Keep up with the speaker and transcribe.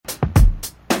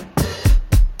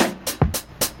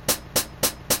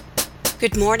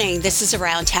Good morning. This is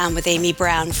Around Town with Amy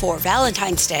Brown for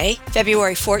Valentine's Day,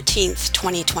 February 14th,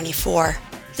 2024.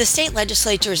 The state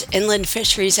legislature's Inland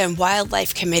Fisheries and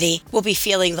Wildlife Committee will be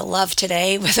feeling the love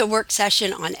today with a work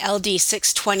session on LD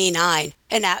 629,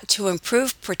 an act to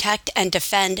improve, protect, and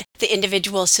defend the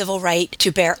individual civil right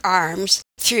to bear arms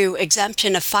through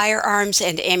exemption of firearms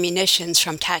and ammunition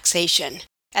from taxation.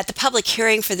 At the public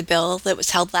hearing for the bill that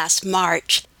was held last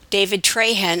March, David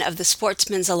Trahan of the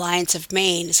Sportsmen's Alliance of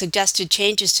Maine suggested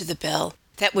changes to the bill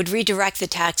that would redirect the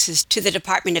taxes to the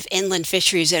Department of Inland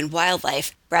Fisheries and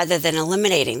Wildlife rather than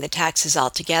eliminating the taxes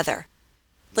altogether.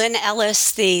 Lynn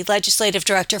Ellis, the legislative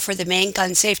director for the Maine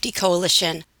Gun Safety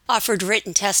Coalition, offered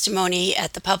written testimony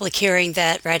at the public hearing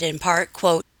that read in part,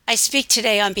 quote, "I speak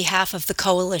today on behalf of the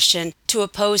coalition to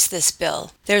oppose this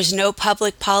bill. There's no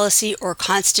public policy or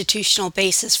constitutional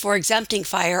basis for exempting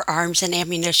firearms and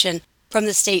ammunition from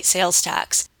the state sales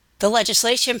tax. The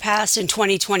legislation passed in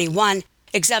 2021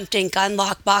 exempting gun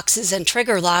lock boxes and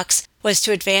trigger locks was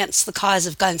to advance the cause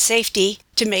of gun safety,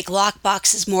 to make lock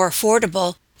boxes more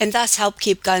affordable, and thus help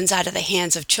keep guns out of the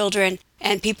hands of children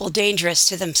and people dangerous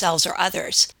to themselves or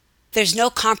others. There's no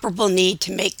comparable need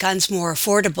to make guns more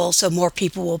affordable so more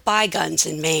people will buy guns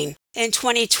in Maine. In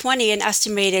 2020, an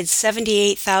estimated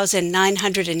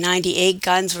 78,998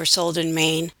 guns were sold in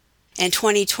Maine. In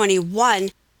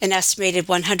 2021, an estimated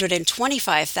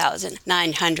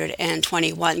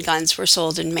 125,921 guns were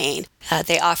sold in Maine.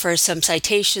 They offer some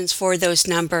citations for those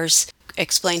numbers,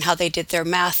 explain how they did their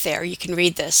math there. You can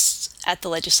read this at the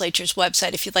legislature's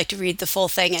website if you'd like to read the full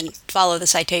thing and follow the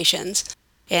citations.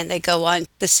 And they go on,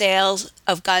 the sales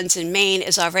of guns in Maine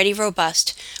is already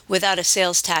robust without a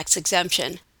sales tax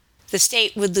exemption. The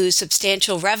state would lose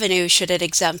substantial revenue should it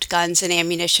exempt guns and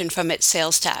ammunition from its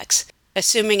sales tax,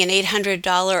 assuming an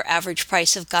 $800 average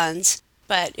price of guns,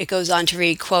 but it goes on to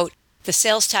read, quote, the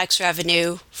sales tax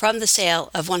revenue from the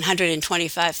sale of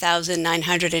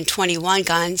 125,921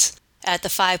 guns at the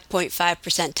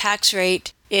 5.5% tax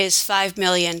rate is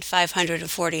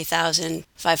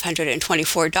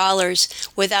 $5,540,524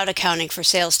 without accounting for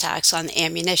sales tax on the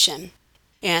ammunition.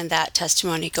 And that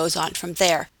testimony goes on from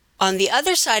there. On the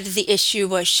other side of the issue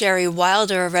was Sherry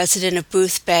Wilder, a resident of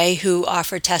Booth Bay, who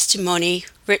offered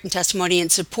written testimony in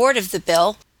support of the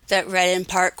bill that read in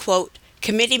part, quote,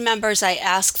 "Committee members, I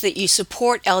ask that you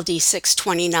support LD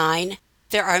 629.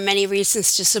 There are many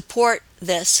reasons to support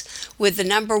this, with the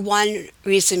number one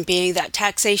reason being that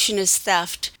taxation is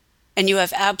theft, and you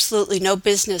have absolutely no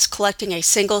business collecting a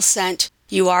single cent.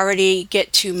 You already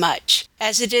get too much.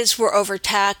 As it is, we're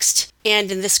overtaxed,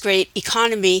 and in this great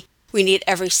economy, we need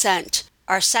every cent.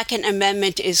 Our Second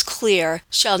Amendment is clear,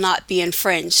 shall not be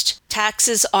infringed.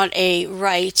 Taxes on a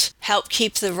right help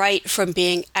keep the right from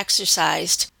being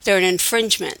exercised. They're an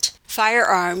infringement.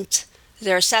 Firearms,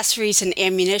 their accessories and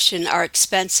ammunition are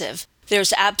expensive.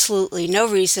 There's absolutely no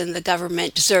reason the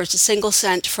government deserves a single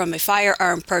cent from a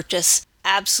firearm purchase.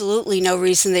 Absolutely no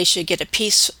reason they should get a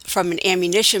piece from an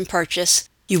ammunition purchase.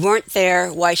 You weren't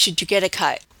there, why should you get a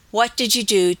cut? What did you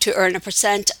do to earn a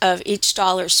percent of each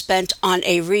dollar spent on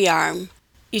a rearm?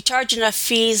 You charge enough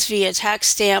fees via tax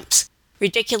stamps,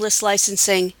 ridiculous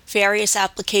licensing, various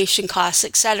application costs,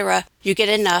 etc. You get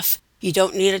enough. You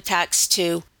don't need a tax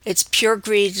to. It's pure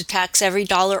greed to tax every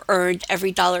dollar earned,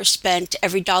 every dollar spent,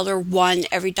 every dollar won,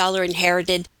 every dollar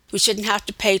inherited. We shouldn't have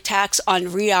to pay tax on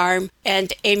rearm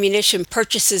and ammunition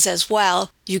purchases as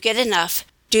well. You get enough.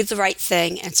 Do the right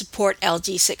thing and support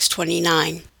LD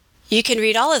 629. You can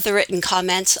read all of the written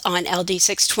comments on LD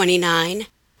 629,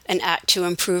 an act to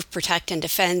improve, protect, and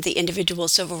defend the individual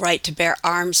civil right to bear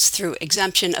arms through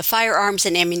exemption of firearms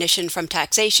and ammunition from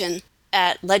taxation,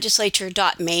 at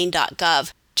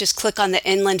legislature.maine.gov. Just click on the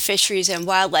Inland Fisheries and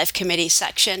Wildlife Committee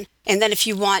section. And then if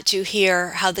you want to hear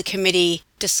how the committee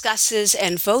discusses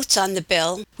and votes on the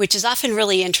bill, which is often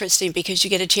really interesting because you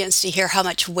get a chance to hear how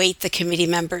much weight the committee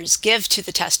members give to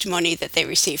the testimony that they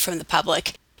receive from the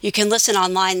public. You can listen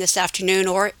online this afternoon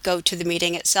or go to the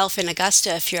meeting itself in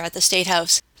Augusta if you're at the State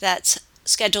House. That's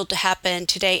scheduled to happen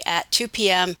today at 2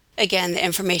 p.m. Again, the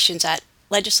information's at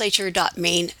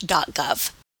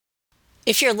legislature.maine.gov.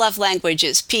 If your love language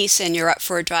is peace and you're up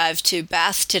for a drive to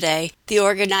Bath today, the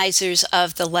organizers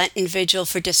of the Lenten Vigil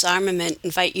for Disarmament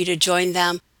invite you to join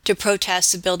them to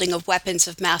protest the building of weapons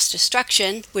of mass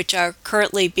destruction, which are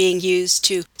currently being used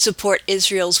to support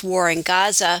Israel's war in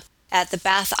Gaza, at the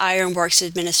Bath Iron Works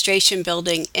Administration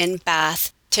Building in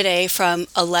Bath today from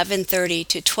 11:30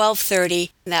 to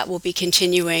 12:30. That will be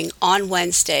continuing on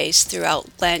Wednesdays throughout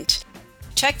Lent.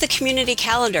 Check the community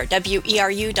calendar,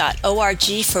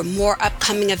 weru.org, for more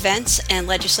upcoming events, and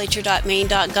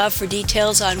legislature.maine.gov for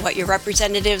details on what your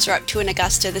representatives are up to in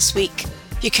Augusta this week.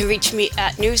 You can reach me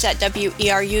at news@weru.org.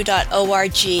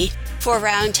 For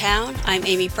Around Town, I'm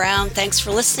Amy Brown. Thanks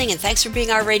for listening, and thanks for being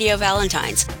our Radio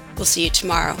Valentines. We'll see you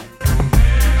tomorrow.